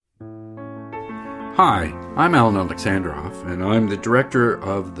Hi, I'm Alan Alexandrov, and I'm the director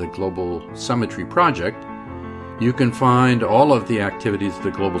of the Global Summitry Project. You can find all of the activities of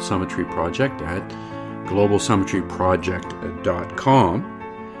the Global Summitry Project at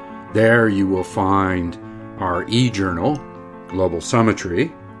globalsummitryproject.com. There you will find our e-journal, Global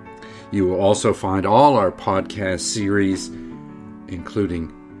Summitry. You will also find all our podcast series,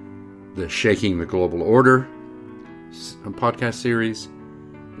 including the Shaking the Global Order podcast series,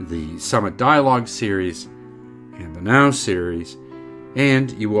 the Summit Dialogue series, and the Now series.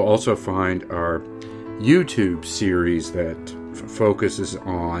 And you will also find our YouTube series that focuses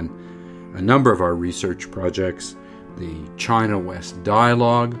on a number of our research projects, the China-West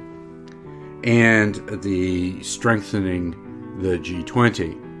Dialogue, and the Strengthening the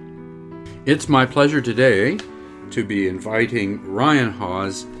G20. It's my pleasure today to be inviting Ryan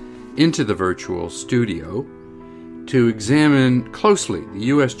Hawes into the virtual studio to examine closely the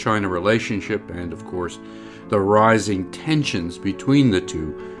U.S.-China relationship and, of course, the rising tensions between the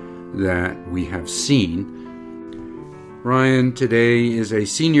two that we have seen. Ryan today is a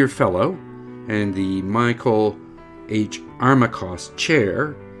senior fellow and the Michael H. Armacost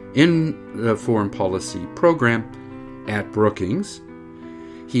Chair in the Foreign Policy Program at Brookings.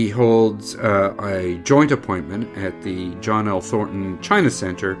 He holds a joint appointment at the John L. Thornton China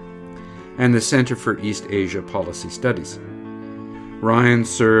Center and the Center for East Asia Policy Studies. Ryan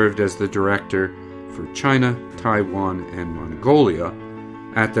served as the director for China, Taiwan, and Mongolia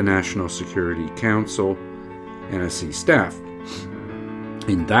at the National Security Council NSC staff.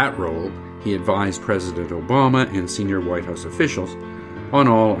 In that role, he advised President Obama and senior White House officials on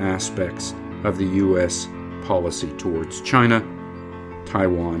all aspects of the U.S. policy towards China,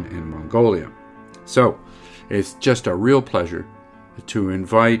 Taiwan, and Mongolia. So, it's just a real pleasure to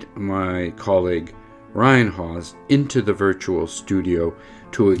invite my colleague Ryan Hawes into the virtual studio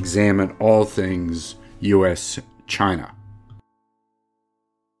to examine all things U.S.-China.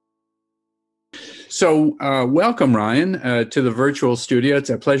 So, welcome, Ryan, to the virtual studio.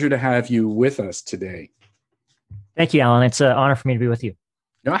 It's a pleasure to have you with us today. Thank you, Alan. It's an honor for me to be with you.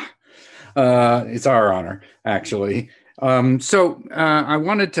 It's our honor, actually. I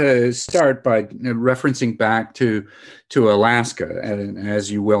wanted to start by referencing back to Alaska. And as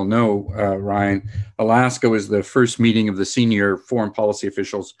you well know, Ryan, Alaska was the first meeting of the senior foreign policy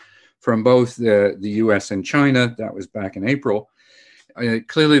officials from both the U.S. and China. That was back in April.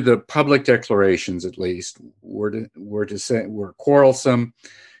 Clearly, the public declarations, at least, were quarrelsome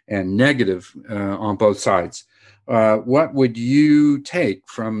and negative on both sides. What would you take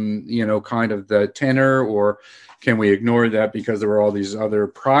from, kind of the tenor, or can we ignore that because there were all these other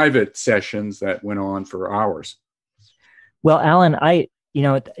private sessions that went on for hours? Well, Alan,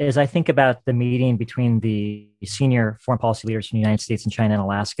 as I think about the meeting between the senior foreign policy leaders from the United States and China and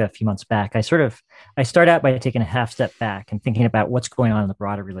Alaska a few months back, I start out by taking a half step back and thinking about what's going on in the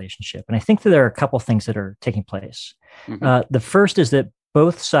broader relationship. And I think that there are a couple things that are taking place. Mm-hmm. The first is that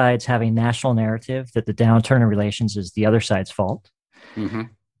both sides have a national narrative that the downturn in relations is the other side's fault. Mm-hmm.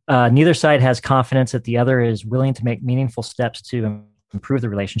 Neither side has confidence that the other is willing to make meaningful steps to improve the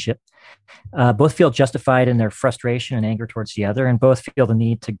relationship. Both feel justified in their frustration and anger towards the other, and both feel the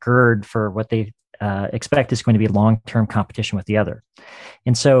need to gird for what they expect is going to be long-term competition with the other.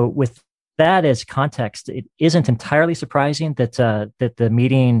 And so with that as context, it isn't entirely surprising that the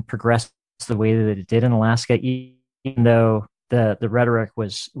meeting progressed the way that it did in Alaska, even though the rhetoric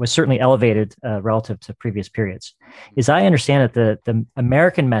was certainly elevated relative to previous periods. As I understand it, the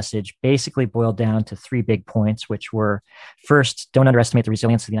American message basically boiled down to three big points, which were: first, don't underestimate the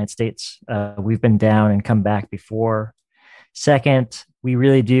resilience of the United States. We've been down and come back before. Second, we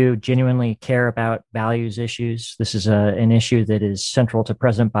really do genuinely care about values issues. This is an issue that is central to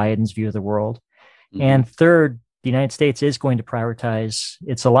President Biden's view of the world. Mm-hmm. And third, the United States is going to prioritize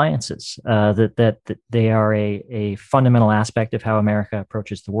its alliances, that they are a fundamental aspect of how America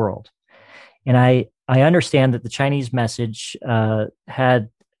approaches the world. And I understand that the Chinese message had,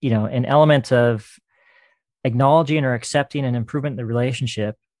 an element of acknowledging or accepting an improvement in the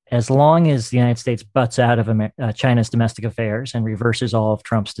relationship as long as the United States butts out of China's domestic affairs and reverses all of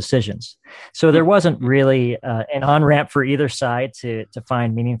Trump's decisions. So there wasn't really an on-ramp for either side to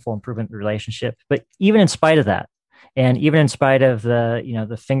find meaningful improvement in the relationship. But even in spite of that, and even in spite of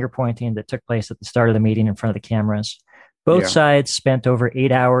the finger pointing that took place at the start of the meeting in front of the cameras, both sides spent over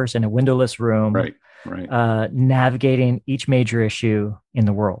 8 hours in a windowless room, navigating each major issue in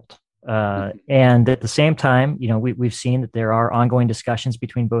the world. And at the same time, we've seen that there are ongoing discussions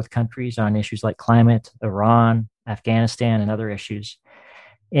between both countries on issues like climate, Iran, Afghanistan, and other issues.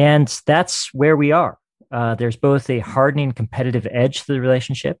 And that's where we are. There's both a hardening competitive edge to the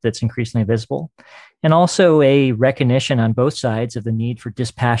relationship that's increasingly visible, and also a recognition on both sides of the need for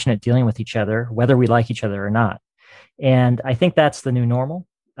dispassionate dealing with each other, whether we like each other or not. And I think that's the new normal.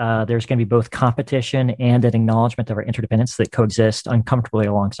 There's going to be both competition and an acknowledgement of our interdependence that coexist uncomfortably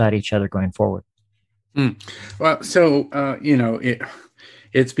alongside each other going forward. Well, so,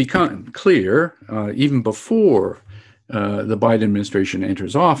 it's become clear even before the Biden administration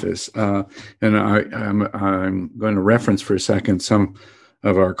enters office, and I'm going to reference for a second some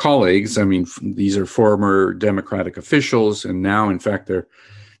of our colleagues. I mean, these are former Democratic officials, and now, in fact, they're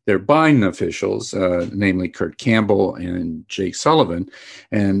Biden officials, namely Kurt Campbell and Jake Sullivan,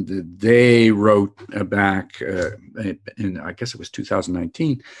 and they wrote back in, I guess it was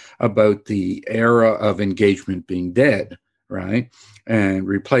 2019, about the era of engagement being dead, right? And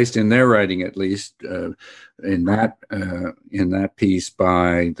replaced in their writing, at least in that piece,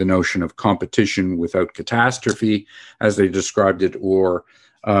 by the notion of competition without catastrophe, as they described it, or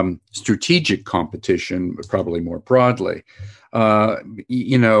strategic competition, probably more broadly.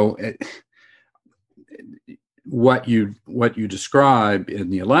 What you describe in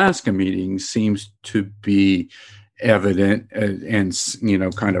the Alaska meeting seems to be evident and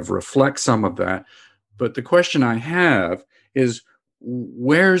kind of reflects some of that. But the question I have is,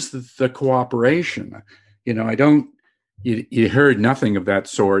 where's the cooperation? You heard nothing of that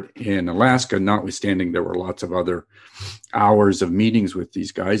sort in Alaska, notwithstanding there were lots of other hours of meetings with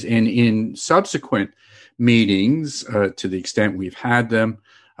these guys. And in subsequent meetings, to the extent we've had them,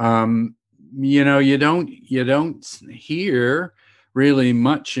 you don't hear really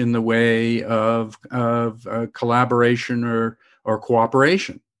much in the way of collaboration or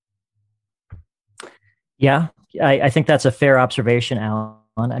cooperation. Yeah, I think that's a fair observation, Alan.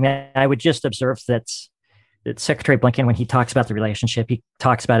 I mean, I would just observe that Secretary Blinken, when he talks about the relationship, he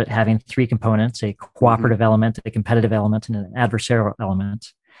talks about it having three components: a cooperative element, a competitive element, and an adversarial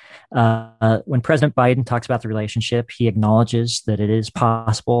element. When President Biden talks about the relationship, he acknowledges that it is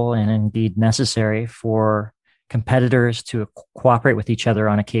possible and indeed necessary for competitors to cooperate with each other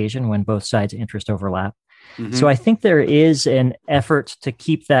on occasion when both sides' interest overlap. Mm-hmm. So I think there is an effort to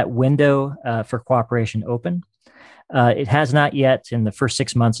keep that window for cooperation open. It has not yet, in the first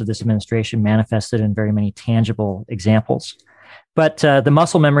 6 months of this administration, manifested in very many tangible examples. But the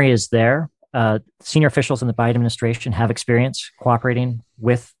muscle memory is there. Senior officials in the Biden administration have experience cooperating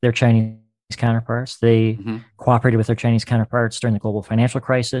with their Chinese counterparts. They cooperated with their Chinese counterparts during the global financial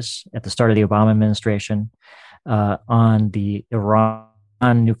crisis, at the start of the Obama administration, on the Iran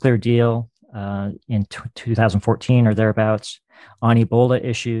nuclear deal in 2014 or thereabouts, on Ebola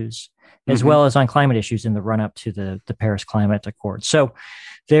issues, as well as on climate issues in the run-up to the Paris Climate Accord. So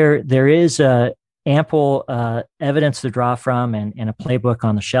there is ample evidence to draw from and a playbook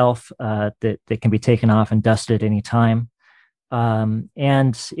on the shelf that can be taken off and dusted at any time. And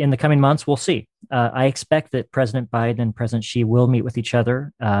in the coming months, we'll see. I expect that President Biden and President Xi will meet with each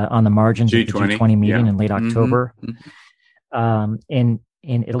other on the margins of the G20 meeting in late October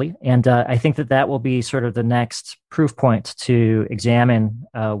in Italy. And I think that will be sort of the next proof point to examine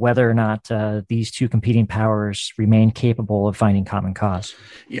whether or not these two competing powers remain capable of finding common cause.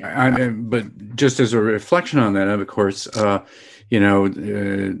 Yeah, but just as a reflection on that, of course,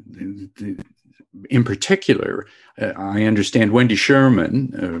 in particular, I understand Wendy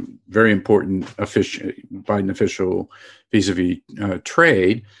Sherman, a very important Biden official vis-a-vis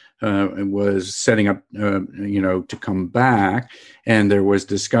trade, was setting up, to come back, and there was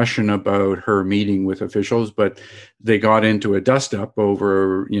discussion about her meeting with officials, but they got into a dust-up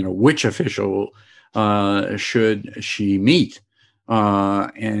over, which official should she meet.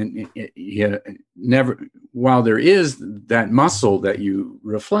 Never. While there is that muscle that you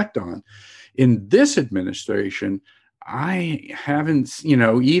reflect on, in this administration, I haven't,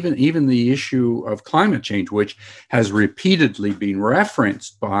 even the issue of climate change, which has repeatedly been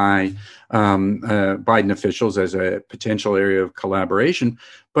referenced by Biden officials as a potential area of collaboration,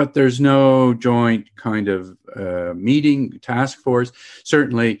 but there's no joint kind of meeting, task force.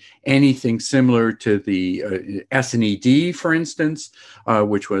 Certainly anything similar to the SNED, for instance,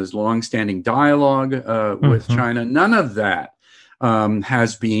 which was longstanding dialogue with China. None of that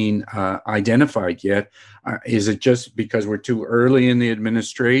has been identified yet. Is it just because we're too early in the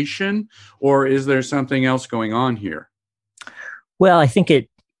administration, or is there something else going on here? Well, I think to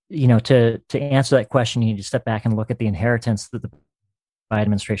answer that question, you need to step back and look at the inheritance that the Biden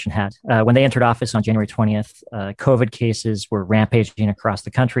administration had. When they entered office on January 20th, COVID cases were rampaging across the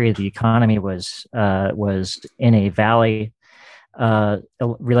country. The economy was in a valley.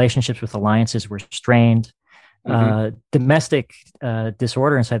 Relationships with alliances were strained. Domestic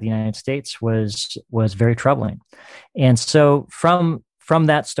disorder inside the United States was very troubling, and so from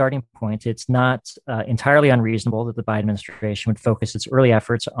that starting point, it's not entirely unreasonable that the Biden administration would focus its early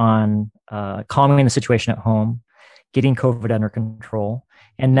efforts on calming the situation at home, getting COVID under control.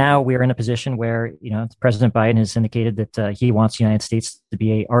 And now we are in a position where, President Biden has indicated that he wants the United States to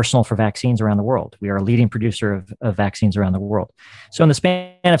be an arsenal for vaccines around the world. We are a leading producer of vaccines around the world. So in the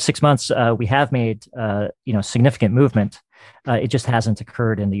span of 6 months, we have made, significant movement. It just hasn't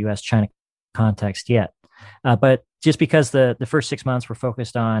occurred in the U.S.-China context yet. But just because the first 6 months were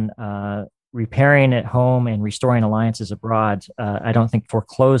focused on repairing at home and restoring alliances abroad, I don't think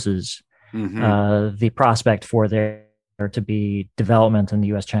forecloses the prospect for there to be development in the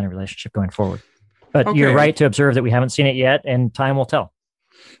U.S.-China relationship going forward. But You're right to observe that we haven't seen it yet, and time will tell.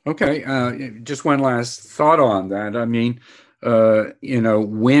 Okay. Just one last thought on that. I mean, when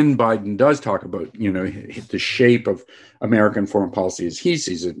Biden does talk about, the shape of American foreign policy as he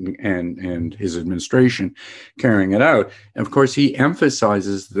sees it and his administration carrying it out, and of course, he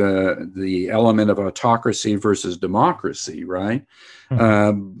emphasizes the element of autocracy versus democracy, right?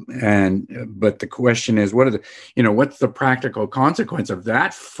 But the question is, what's the practical consequence of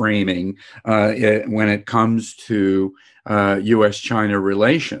that framing when it comes to U.S.-China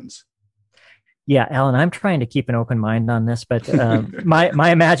relations? Yeah, Alan, I'm trying to keep an open mind on this, but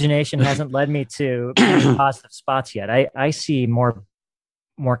my imagination hasn't led me to positive spots yet. I see more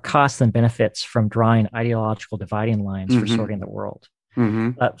costs than benefits from drawing ideological dividing lines for sorting the world.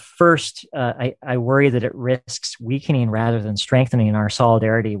 First, I worry that it risks weakening rather than strengthening our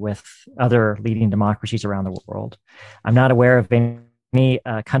solidarity with other leading democracies around the world. I'm not aware of any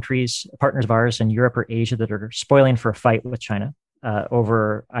countries, partners of ours in Europe or Asia that are spoiling for a fight with China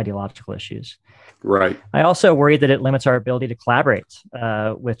over ideological issues. Right. I also worry that it limits our ability to collaborate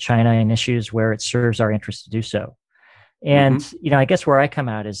with China in issues where it serves our interests to do so. And, I guess where I come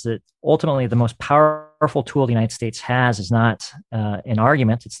out is that ultimately the most powerful tool the United States has is not an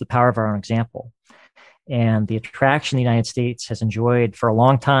argument, it's the power of our own example. And the attraction the United States has enjoyed for a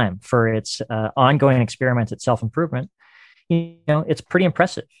long time for its ongoing experiments at self-improvement, it's pretty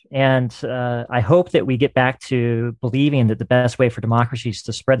impressive. And I hope that we get back to believing that the best way for democracies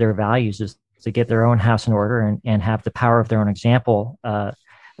to spread their values is to get their own house in order and have the power of their own example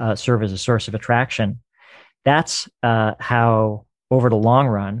serve as a source of attraction. That's how, over the long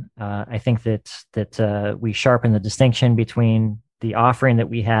run, I think that we sharpen the distinction between the offering that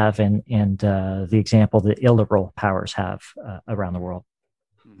we have and the example that illiberal powers have around the world.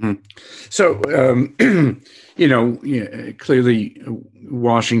 So, clearly,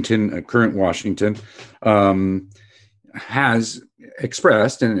 Washington, current Washington, has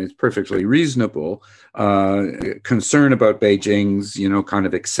expressed, and it's perfectly reasonable, concern about Beijing's, kind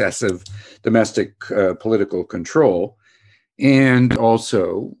of excessive domestic political control, and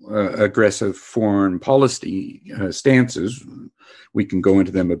also aggressive foreign policy stances. We can go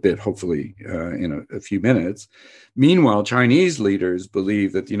into them a bit, hopefully, in a few minutes. Meanwhile, Chinese leaders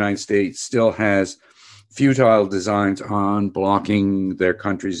believe that the United States still has futile designs on blocking their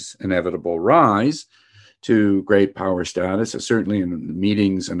country's inevitable rise to great power status. Certainly in the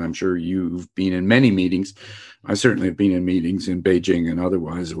meetings, and I'm sure you've been in many meetings, I certainly have been in meetings in Beijing and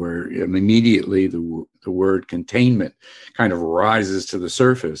otherwise, where immediately the word containment kind of rises to the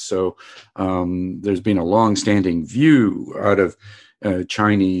surface. So there's been a long-standing view out of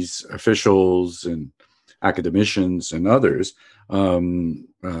Chinese officials and academicians and others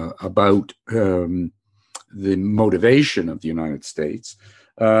about the motivation of the United States.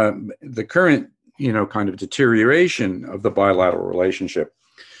 The current, kind of deterioration of the bilateral relationship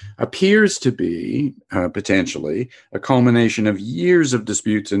appears to be potentially a culmination of years of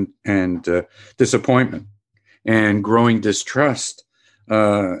disputes and disappointment and growing distrust,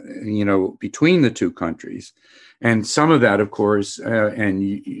 between the two countries. And some of that, of course, and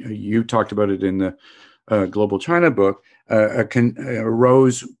you talked about it in the Global China book,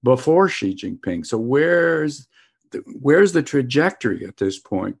 arose before Xi Jinping. So where's the trajectory at this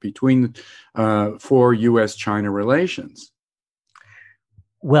point for U.S.-China relations?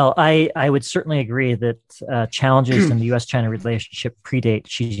 Well, I would certainly agree that challenges in the U.S.-China relationship predate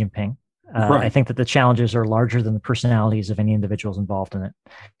Xi Jinping. Right. I think that the challenges are larger than the personalities of any individuals involved in it.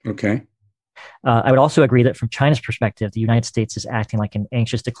 Okay. I would also agree that from China's perspective, the United States is acting like an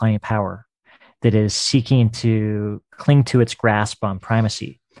anxious declining power that is seeking to cling to its grasp on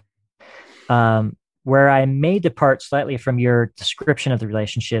primacy. Where I may depart slightly from your description of the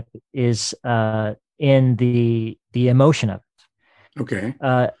relationship is in the emotion of it. Okay.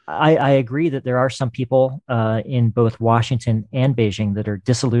 I agree that there are some people in both Washington and Beijing that are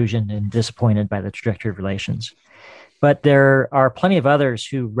disillusioned and disappointed by the trajectory of relations. But there are plenty of others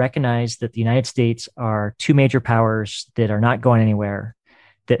who recognize that the United States are two major powers that are not going anywhere,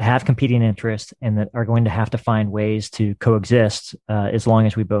 that have competing interests, and that are going to have to find ways to coexist as long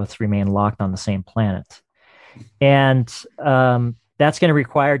as we both remain locked on the same planet. And that's going to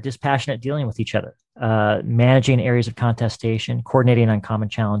require dispassionate dealing with each other, managing areas of contestation, coordinating on common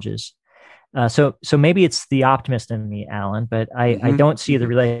challenges. So maybe it's the optimist in me, Alan, but I don't see the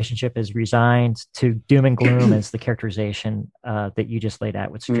relationship as resigned to doom and gloom as the characterization that you just laid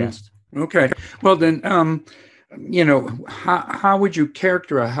out would suggest. Okay. Well, then, how would you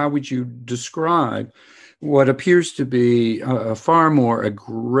characterize, how would you describe what appears to be a far more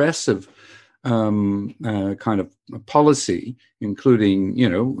aggressive kind of policy,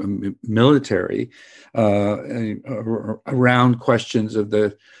 including, military, around questions of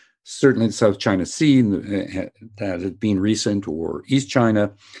certainly the South China Sea that has been recent, or East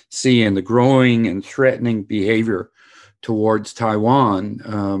China Sea, and the growing and threatening behavior towards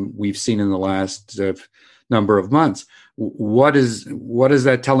Taiwan we've seen in the last number of months. What is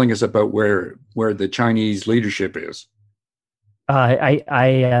that telling us about where the Chinese leadership is?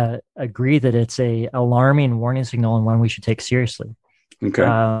 I agree that it's a alarming warning signal and one we should take seriously. Okay.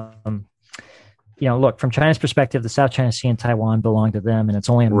 Look, from China's perspective, the South China Sea and Taiwan belong to them, and it's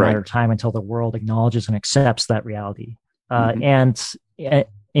only a matter of time until the world acknowledges and accepts that reality. And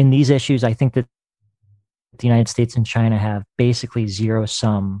in these issues, I think that the United States and China have basically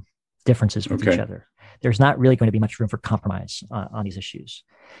zero-sum differences with each other. There's not really going to be much room for compromise on these issues.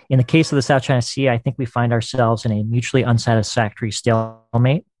 In the case of the South China Sea, I think we find ourselves in a mutually unsatisfactory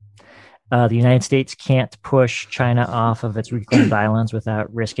stalemate. The United States can't push China off of its reclaimed islands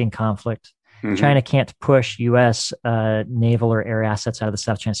without risking conflict. Mm-hmm. China can't push U.S. Naval or air assets out of the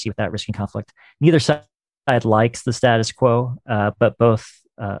South China Sea without risking conflict. Neither side likes the status quo, but both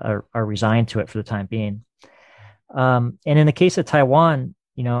are resigned to it for the time being. And in the case of Taiwan,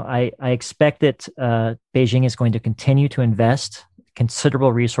 I expect that Beijing is going to continue to invest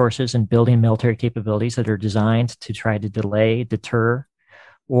considerable resources in building military capabilities that are designed to try to delay, deter,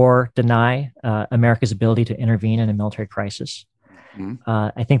 or deny America's ability to intervene in a military crisis. Mm-hmm.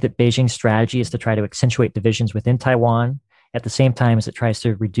 I think that Beijing's strategy is to try to accentuate divisions within Taiwan at the same time as it tries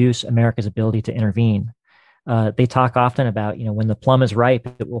to reduce America's ability to intervene. They talk often about, when the plum is ripe,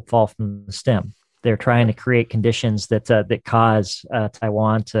 it will fall from the stem. They're trying to create conditions that cause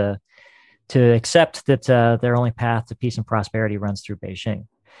Taiwan to accept that their only path to peace and prosperity runs through Beijing.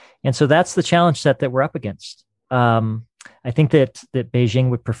 And so that's the challenge set that we're up against. I think that Beijing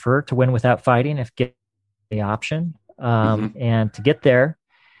would prefer to win without fighting if given the option. And to get there,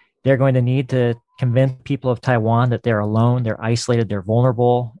 they're going to need to convince people of Taiwan that they're alone, they're isolated, they're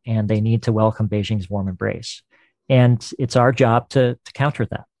vulnerable, and they need to welcome Beijing's warm embrace. And it's our job to counter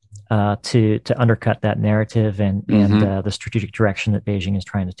that, to undercut that narrative and the strategic direction that Beijing is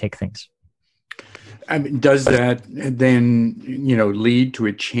trying to take things. I mean, does that then, lead to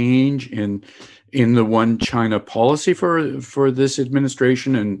a change in the one China policy for this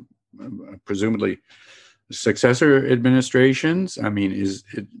administration and presumably successor administrations? I mean,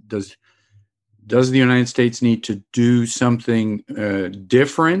 does the United States need to do something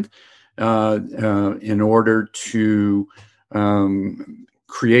different in order to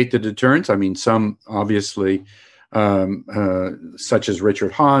create the deterrence? I mean, some obviously, such as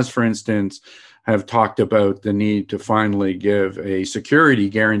Richard Haass, for instance, have talked about the need to finally give a security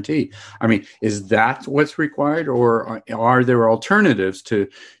guarantee. I mean, is that what's required, or are there alternatives to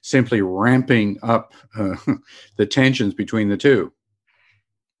simply ramping up the tensions between the two?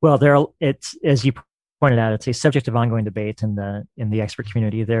 Well, it's, as you pointed out, it's a subject of ongoing debate in the expert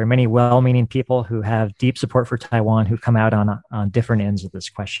community. There are many well-meaning people who have deep support for Taiwan who come out on different ends of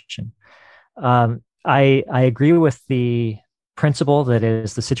this question. I agree with the principle that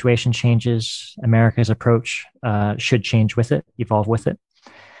is the situation changes, America's approach should change with it, evolve with it.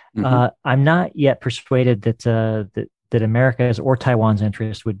 I'm not yet persuaded that America's or Taiwan's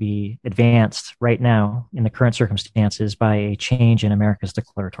interest would be advanced right now in the current circumstances by a change in America's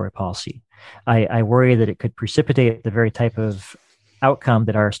declaratory policy. I worry that it could precipitate the very type of outcome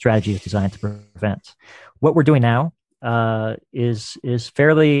that our strategy is designed to prevent. What we're doing now is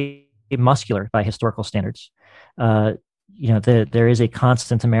fairly muscular by historical standards. There is a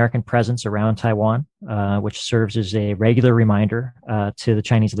constant American presence around Taiwan, which serves as a regular reminder to the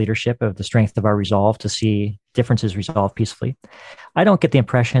Chinese leadership of the strength of our resolve to see differences resolved peacefully. I don't get the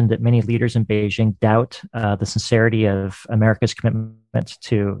impression that many leaders in Beijing doubt the sincerity of America's commitment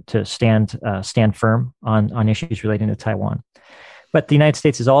to stand firm on issues relating to Taiwan. But the United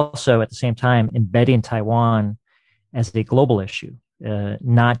States is also at the same time embedding Taiwan as a global issue,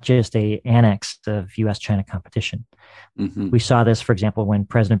 not just a annex of U.S.-China competition. Mm-hmm. We saw this, for example, when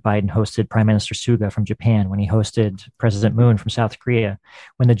President Biden hosted Prime Minister Suga from Japan, when he hosted President Moon from South Korea,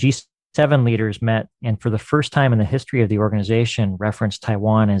 when the G7 leaders met and for the first time in the history of the organization referenced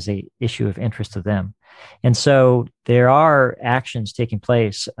Taiwan as an issue of interest to them. And so there are actions taking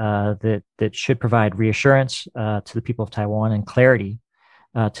place that should provide reassurance to the people of Taiwan and clarity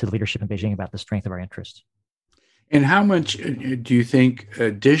to the leadership in Beijing about the strength of our interests. And how much do you think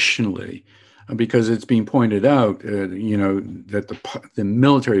additionally, because it's being pointed out, that the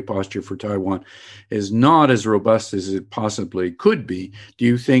military posture for Taiwan is not as robust as it possibly could be. Do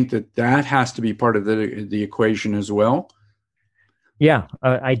you think that has to be part of the equation as well? Yeah,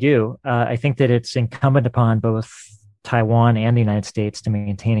 I do. I think that it's incumbent upon both Taiwan and the United States to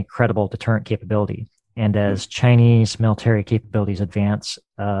maintain a credible deterrent capability. And as Chinese military capabilities advance,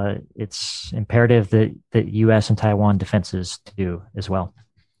 it's imperative that U.S. and Taiwan defenses do as well.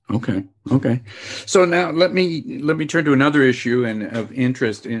 Okay. So now let me turn to another issue and of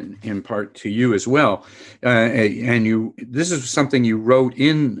interest in part to you as well. This is something you wrote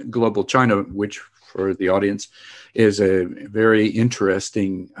in Global China, which for the audience is a very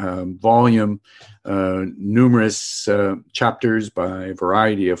interesting volume, numerous chapters by a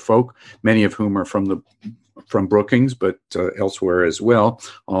variety of folk, many of whom are from Brookings, but elsewhere as well,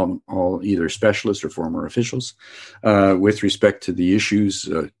 all either specialists or former officials, with respect to the issues,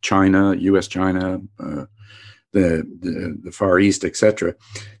 China, U.S.-China, the Far East, etc.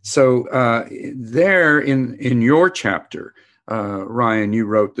 So there in your chapter, Ryan, you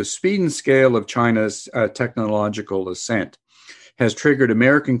wrote, the speed and scale of China's technological ascent has triggered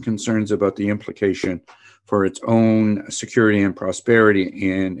American concerns about the implication for its own security and prosperity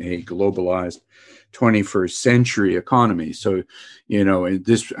in a globalized 21st century economy. So,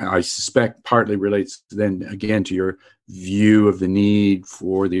 this, I suspect, partly relates then again to your view of the need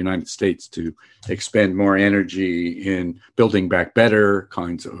for the United States to expend more energy in building back better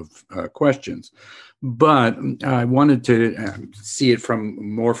kinds of questions. But I wanted to see it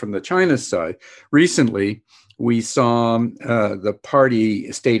more from the China side. Recently, we saw the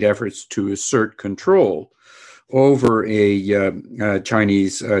party state efforts to assert control over a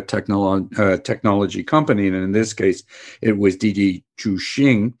Chinese technology company, and in this case, it was Didi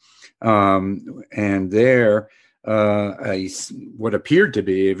Chuxing, and there, what appeared to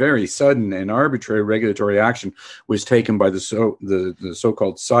be a very sudden and arbitrary regulatory action was taken by the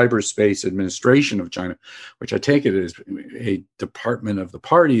so-called Cyberspace Administration of China, which I take it as a department of the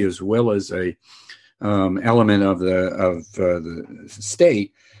party as well as a element of the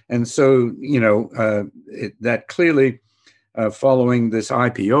state. And so, that clearly, following this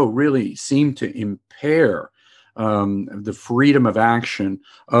IPO, really seemed to impair the freedom of action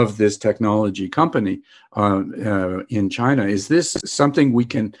of this technology company in China. Is this something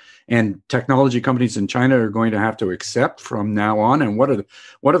and technology companies in China are going to have to accept from now on? And what are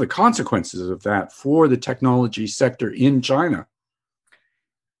the consequences of that for the technology sector in China?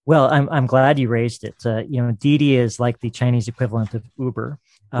 Well, I'm glad you raised it. Didi is like the Chinese equivalent of Uber.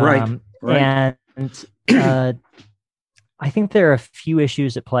 Right. And I think there are a few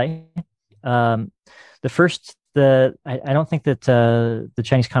issues at play. The first, I don't think that the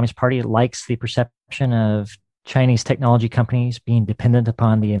Chinese Communist Party likes the perception of Chinese technology companies being dependent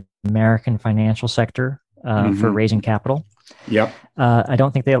upon the American financial sector for raising capital. Yep. I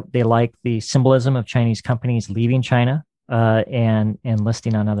don't think they like the symbolism of Chinese companies leaving China and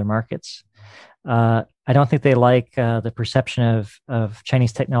listing on other markets. I don't think they like the perception of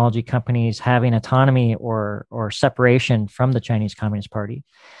Chinese technology companies having autonomy or separation from the Chinese Communist Party.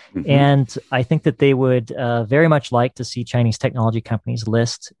 Mm-hmm. And I think that they would very much like to see Chinese technology companies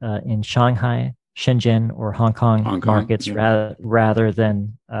list in Shanghai, Shenzhen, or Hong Kong markets, yeah, rather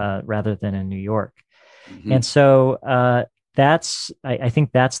than in New York. Mm-hmm. And so I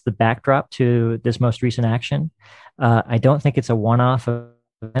think that's the backdrop to this most recent action. I don't think it's a one-off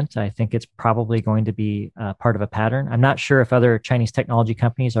event. I think it's probably going to be part of a pattern. I'm not sure if other Chinese technology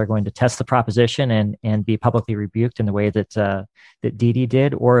companies are going to test the proposition and be publicly rebuked in the way that Didi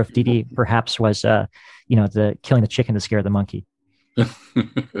did, or if Didi perhaps was, the killing the chicken to scare the monkey.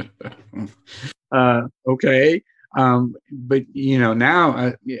 Okay, but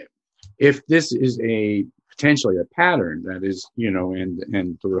now if this is potentially a pattern, that is,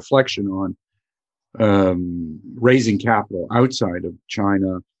 and the reflection on raising capital outside of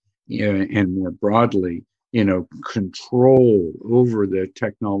China, and more broadly, control over the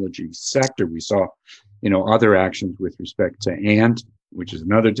technology sector. We saw, other actions with respect to Ant, which is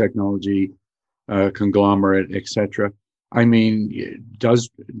another technology conglomerate, etc. I mean, does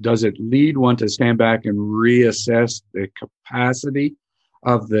it lead one to stand back and reassess the capacity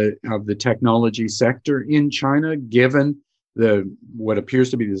of the technology sector in China, given the what appears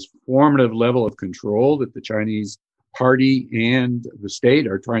to be this formative level of control that the Chinese party and the state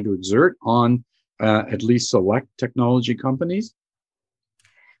are trying to exert on at least select technology companies?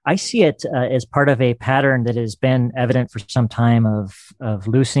 I see it as part of a pattern that has been evident for some time of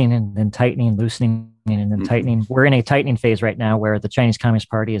loosening and then tightening, loosening and then tightening. We're in a tightening phase right now where the Chinese Communist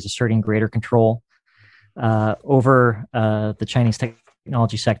Party is asserting greater control over the Chinese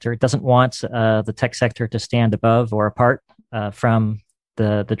technology sector. It doesn't want the tech sector to stand above or apart from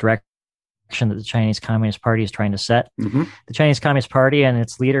the direction that the Chinese Communist Party is trying to set. Mm-hmm. The Chinese Communist Party and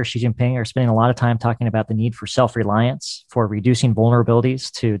its leader, Xi Jinping, are spending a lot of time talking about the need for self-reliance, for reducing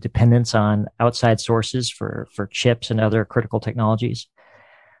vulnerabilities to dependence on outside sources for chips and other critical technologies.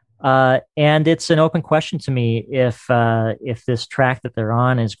 And it's an open question to me if this track that they're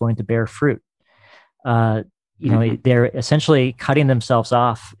on is going to bear fruit. They're essentially cutting themselves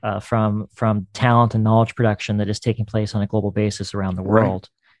off from talent and knowledge production that is taking place on a global basis around the world.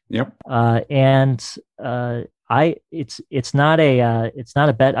 Right. Yep. It's not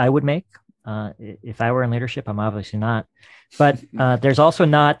a bet I would make. If I were in leadership, I'm obviously not. But there's also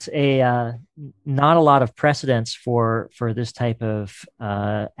not a lot of precedence for this type of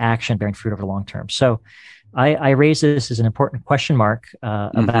action bearing fruit over the long term. So I raise this as an important question mark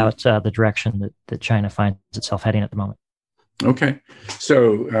about the direction that China finds itself heading at the moment. Okay,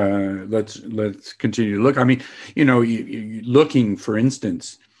 so let's continue to look. I mean, looking, for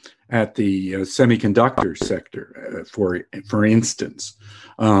instance, at the semiconductor sector, for instance,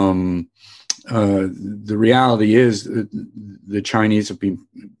 the reality is that the Chinese have been,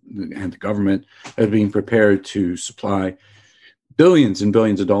 and the government have been prepared to supply billions and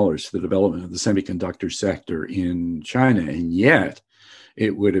billions of dollars to the development of the semiconductor sector in China, and yet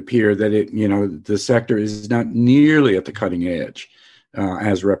it would appear that the sector is not nearly at the cutting edge,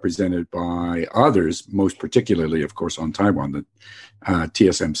 as represented by others, most particularly, of course, on Taiwan, the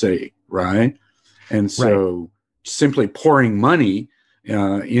TSMC, right? And so simply pouring money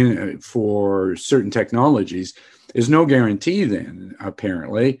in for certain technologies is no guarantee then,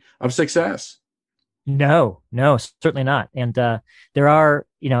 apparently, of success. No, certainly not. And there are,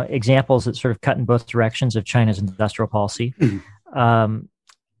 examples that sort of cut in both directions of China's industrial policy. I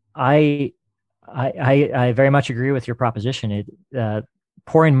very much agree with your proposition.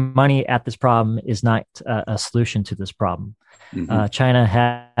 Pouring money at this problem is not a solution to this problem. China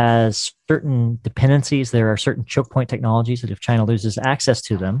has certain dependencies. There are certain choke point technologies that if China loses access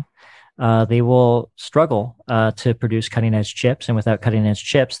to them, they will struggle to produce cutting edge chips. And without cutting edge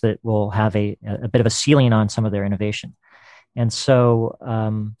chips, that will have a bit of a ceiling on some of their innovation. And so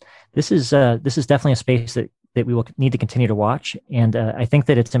this is definitely a space that we will need to continue to watch. And I think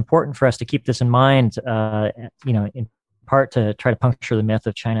that it's important for us to keep this in mind, in part to try to puncture the myth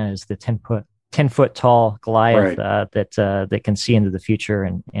of China as the 10-foot tall Goliath that can see into the future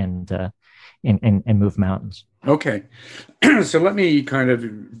and move mountains. Okay, so let me kind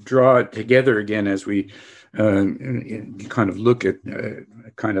of draw it together again as we kind of look at a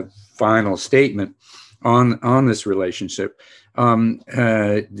kind of final statement on this relationship.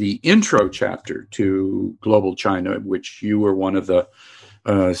 The intro chapter to Global China, which you were one of the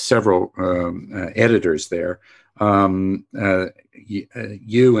several editors there, you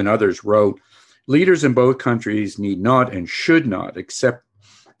and others wrote, leaders in both countries need not and should not accept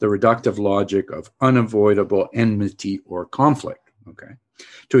the reductive logic of unavoidable enmity or conflict. Okay.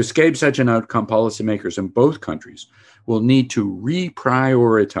 To escape such an outcome, policymakers in both countries will need to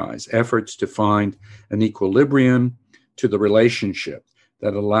reprioritize efforts to find an equilibrium to the relationship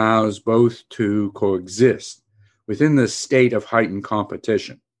that allows both to coexist within the state of heightened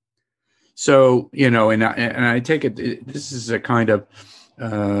competition. So, and I take it this is a kind of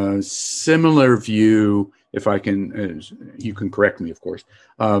similar view, if I can, you can correct me, of course,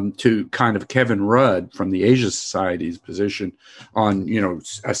 to kind of Kevin Rudd from the Asia Society's position on,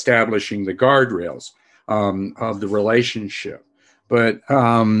 establishing the guardrails of the relationship. But,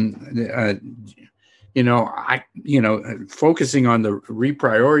 focusing on the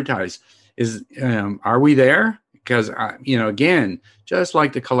reprioritize is, are we there? Because, again, just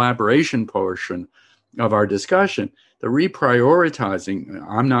like the collaboration portion of our discussion, the reprioritizing,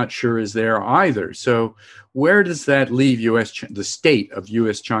 I'm not sure is there either. So where does that leave the state of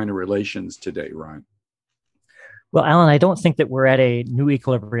U.S.-China relations today, Ryan? Well, Alan, I don't think that we're at a new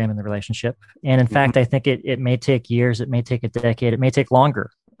equilibrium in the relationship. And in fact, I think it may take years, it may take a decade, it may take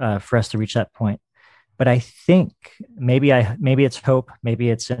longer for us to reach that point. But I think maybe it's hope, maybe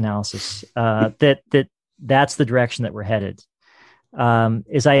it's analysis, that that's the direction that we're headed.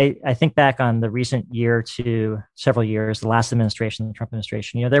 As I think back on the recent year to several years, the last administration, the Trump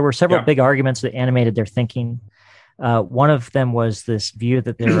administration, there were several big arguments that animated their thinking. One of them was this view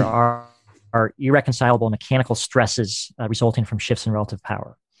that there are irreconcilable mechanical stresses resulting from shifts in relative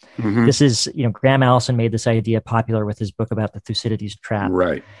power. Mm-hmm. This is, Graham Allison made this idea popular with his book about the Thucydides trap.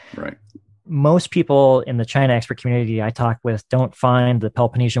 Right. Most people in the China expert community I talk with don't find the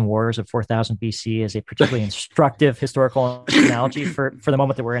Peloponnesian Wars of 4000 BC as a particularly instructive historical analogy for the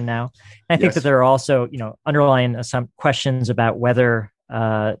moment that we're in now. And I think that there are also, underlying some questions about whether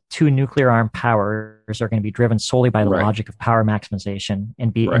two nuclear armed powers are going to be driven solely by the logic of power maximization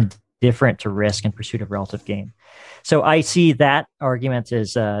and be indifferent to risk in pursuit of relative gain. So I see that argument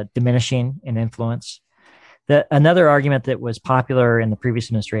as diminishing in influence. Another argument that was popular in the previous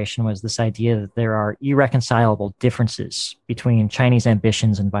administration was this idea that there are irreconcilable differences between Chinese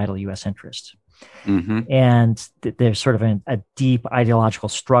ambitions and vital U.S. interests. Mm-hmm. And there's sort of a deep ideological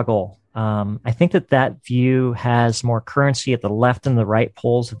struggle. I think that view has more currency at the left and the right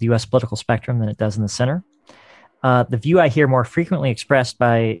poles of the U.S. political spectrum than it does in the center. The view I hear more frequently expressed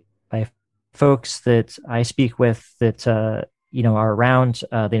by folks that I speak with that are around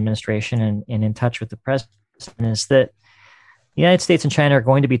the administration and in touch with the president is that the United States and China are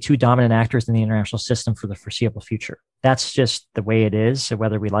going to be two dominant actors in the international system for the foreseeable future. That's just the way it is,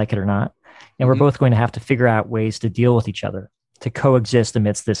 whether we like it or not. And we're both going to have to figure out ways to deal with each other, to coexist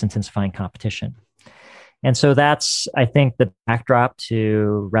amidst this intensifying competition. And so that's, I think, the backdrop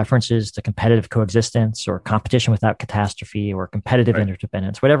to references to competitive coexistence or competition without catastrophe or competitive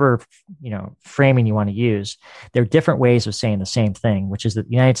interdependence, whatever, framing you want to use. There are different ways of saying the same thing, which is that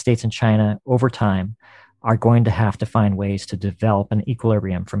the United States and China over time are going to have to find ways to develop an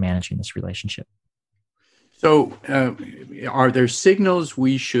equilibrium for managing this relationship. So are there signals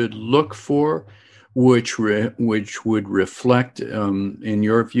we should look for which would reflect, in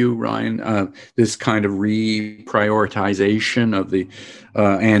your view, Ryan, this kind of reprioritization of the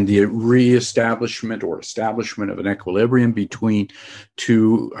and the reestablishment or establishment of an equilibrium between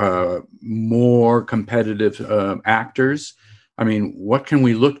two more competitive actors? I mean, what can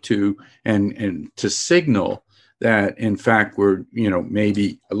we look to and to signal that, in fact, we're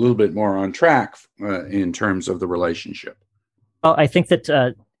maybe a little bit more on track in terms of the relationship? Well, I think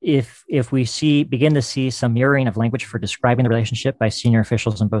that if we begin to see some mirroring of language for describing the relationship by senior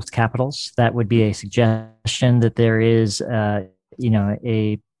officials in both capitals, that would be a suggestion that there is a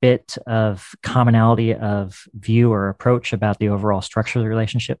bit of commonality of view or approach about the overall structure of the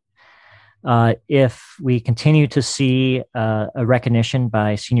relationship. If we continue to see a recognition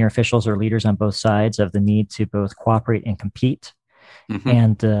by senior officials or leaders on both sides of the need to both cooperate and compete,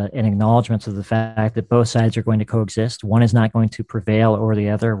 and an acknowledgement of the fact that both sides are going to coexist, one is not going to prevail over the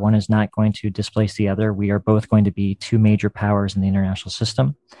other, one is not going to displace the other. We are both going to be two major powers in the international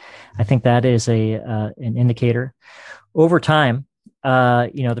system. I think that is an indicator. Over time,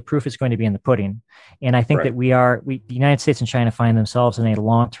 the proof is going to be in the pudding. And I think that the United States and China find themselves in a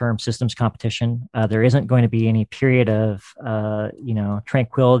long-term systems competition. There isn't going to be any period of,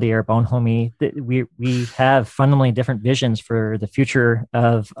 tranquility or bonhomie. We have fundamentally different visions for the future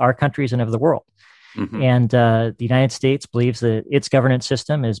of our countries and of the world. Mm-hmm. And the United States believes that its governance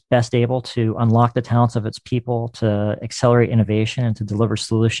system is best able to unlock the talents of its people, to accelerate innovation, and to deliver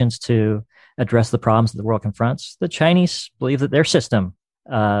solutions to address the problems that the world confronts. The Chinese believe that their system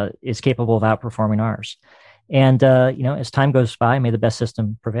is capable of outperforming ours. And, as time goes by, may the best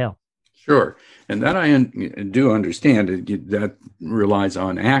system prevail. Sure. And that I do understand. That relies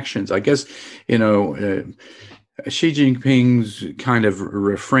on actions. I guess, Xi Jinping's kind of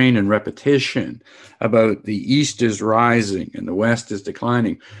refrain and repetition about the East is rising and the West is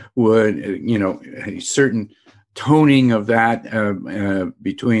declining would, a certain toning of that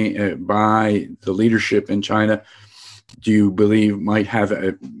by the leadership in China, do you believe might have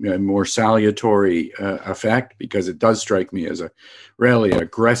a more salutary effect? Because it does strike me as a really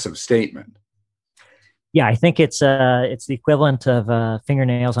aggressive statement. Yeah, I think it's the equivalent of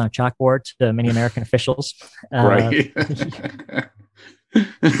fingernails on a chalkboard to many American officials. Right.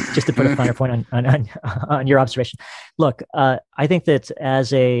 Just to put a finer point on your observation. Look, I think that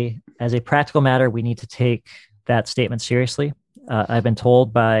as a practical matter, we need to take that statement seriously. I've been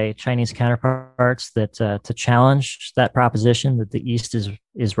told by Chinese counterparts that to challenge that proposition that the East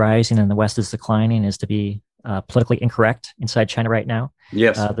is rising and the West is declining is to be politically incorrect inside China right now.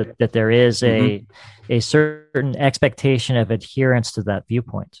 Yes, that there is a certain expectation of adherence to that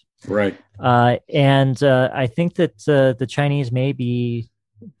viewpoint. Right, and I think that the Chinese may be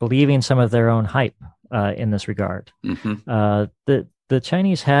believing some of their own hype in this regard. Mm-hmm. The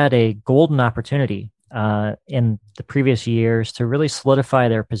Chinese had a golden opportunity in the previous years to really solidify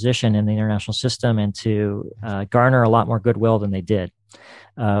their position in the international system and to garner a lot more goodwill than they did,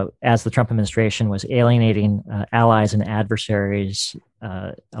 as the Trump administration was alienating allies and adversaries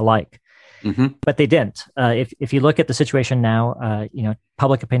alike. Mm-hmm. But they didn't. If you look at the situation now,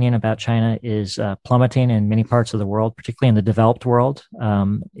 public opinion about China is plummeting in many parts of the world, particularly in the developed world.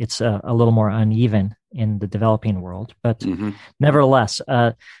 It's a little more uneven in the developing world, but nevertheless,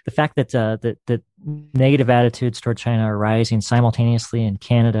 the fact that that negative attitudes toward China are rising simultaneously in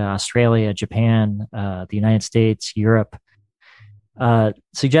Canada, Australia, Japan, the United States, Europe,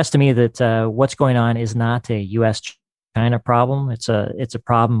 suggests to me that what's going on is not a U.S. China problem. It's a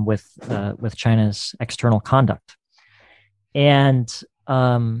problem with China's external conduct, and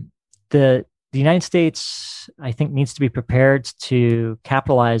the United States, I think, needs to be prepared to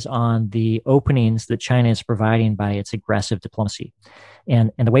capitalize on the openings that China is providing by its aggressive diplomacy,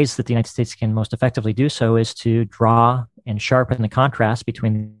 and the ways that the United States can most effectively do so is to draw and sharpen the contrast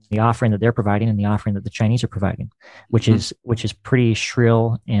between the offering that they're providing and the offering that the Chinese are providing, which is pretty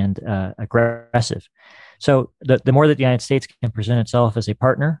shrill and aggressive. So the more that the United States can present itself as a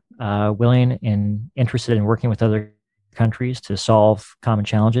partner, willing and interested in working with other countries to solve common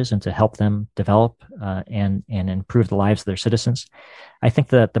challenges and to help them develop and improve the lives of their citizens, I think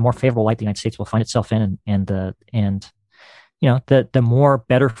that the more favorable light the United States will find itself in, and the more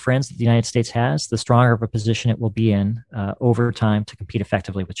better friends that the United States has, the stronger of a position it will be in over time to compete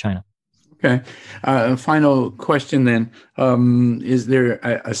effectively with China. Okay. Final question then. Is there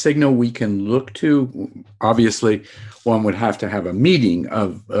a signal we can look to? Obviously, one would have to have a meeting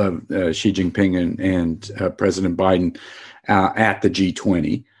of Xi Jinping and President Biden at the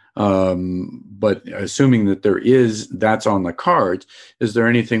G20. But assuming that that's on the cards, is there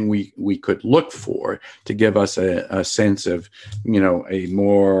anything we could look for to give us a sense of, a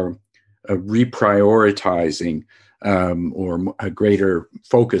more reprioritizing or a greater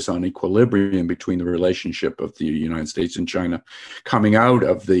focus on equilibrium between the relationship of the United States and China coming out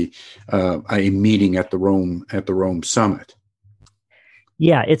of a meeting at the Rome summit?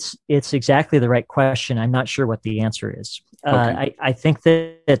 Yeah, it's exactly the right question. I'm not sure what the answer is. Okay. I think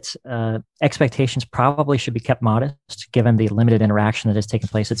that expectations probably should be kept modest, given the limited interaction that has taken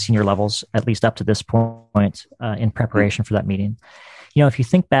place at senior levels, at least up to this point, in preparation for that meeting. If you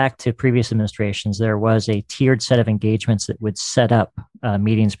think back to previous administrations, there was a tiered set of engagements that would set up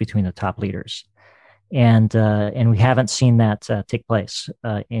meetings between the top leaders, and we haven't seen that take place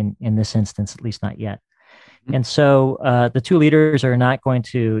in this instance, at least not yet. And so the two leaders are not going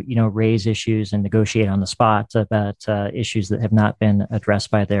to, raise issues and negotiate on the spot about issues that have not been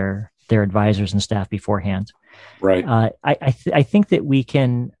addressed by their advisors and staff beforehand. Right. I think that we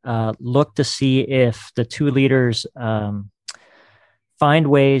can look to see if the two leaders find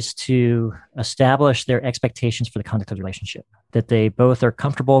ways to establish their expectations for the conduct of the relationship, that they both are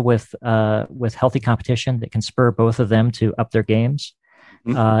comfortable with healthy competition that can spur both of them to up their games,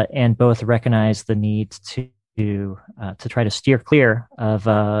 and both recognize the need to try to steer clear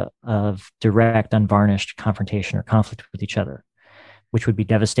of direct, unvarnished confrontation or conflict with each other, which would be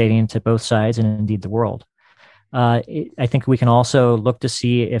devastating to both sides and indeed the world. I think we can also look to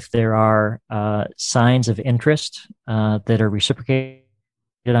see if there are signs of interest that are reciprocated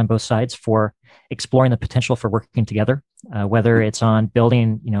on both sides for exploring the potential for working together, whether it's on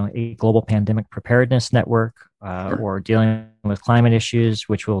building, a global pandemic preparedness network, or dealing with climate issues,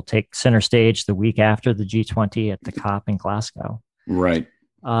 which will take center stage the week after the G20 at the COP in Glasgow. Right.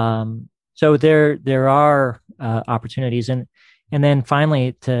 So there are opportunities, and then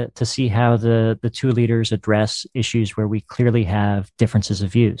finally to see how the two leaders address issues where we clearly have differences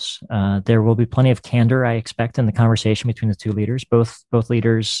of views. There will be plenty of candor, I expect, in the conversation between the two leaders. Both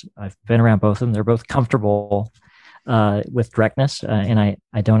leaders, I've been around both of them. They're both comfortable with directness, and I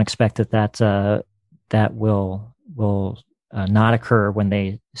don't expect that will not occur when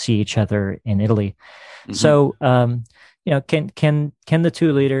they see each other in Italy. So, can the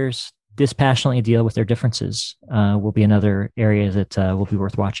two leaders dispassionately deal with their differences will be another area that will be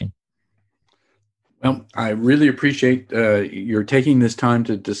worth watching. Well, I really appreciate your taking this time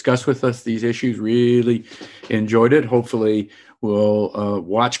to discuss with us these issues. Really enjoyed it. Hopefully we'll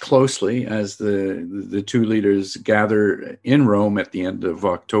watch closely as the two leaders gather in Rome at the end of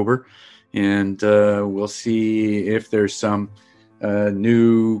October. And we'll see if there's some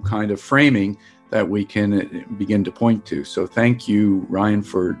new kind of framing that we can begin to point to. So thank you, Ryan,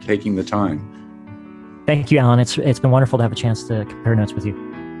 for taking the time. Thank you, Alan. It's been wonderful to have a chance to compare notes with you.